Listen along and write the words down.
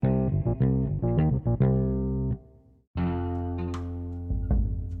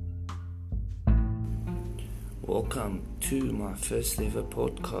Welcome to my first ever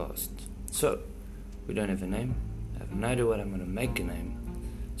podcast. So, we don't have a name. I have no idea what I'm going to make a name.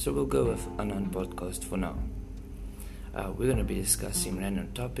 So we'll go with Unknown Podcast for now. We're going to be discussing random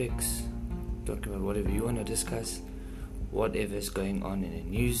topics, talking about whatever you want to discuss, whatever's going on in the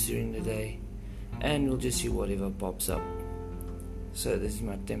news during the day, and we'll just see whatever pops up. So this is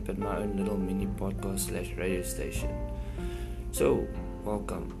my attempt at my own little mini podcast / radio station. So,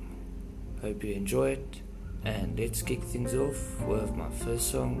 welcome. Hope you enjoy it. And let's kick things off with my first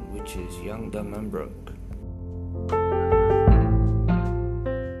song, which is Young, Dumb and Broke.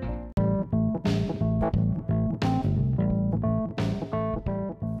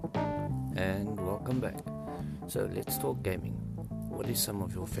 And welcome back. So let's talk gaming. What is some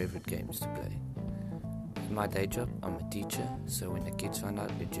of your favorite games to play? In my day job, I'm a teacher, so when the kids find out,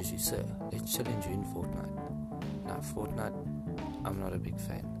 they just say, "Sir, let's challenge you in Fortnite." Now Fortnite, I'm not a big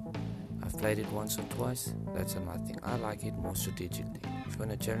fan. I've played it once or twice, that's another thing. I like it more strategically. If you want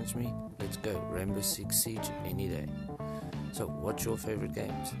to challenge me, let's go. Rainbow Six Siege any day. So what's your favorite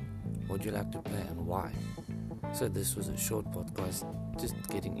games? What do you like to play and why? So this was a short podcast, just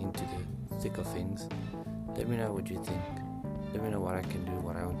getting into the thick of things. Let me know what you think. Let me know what I can do,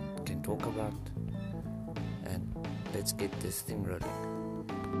 what I can talk about. And let's get this thing rolling.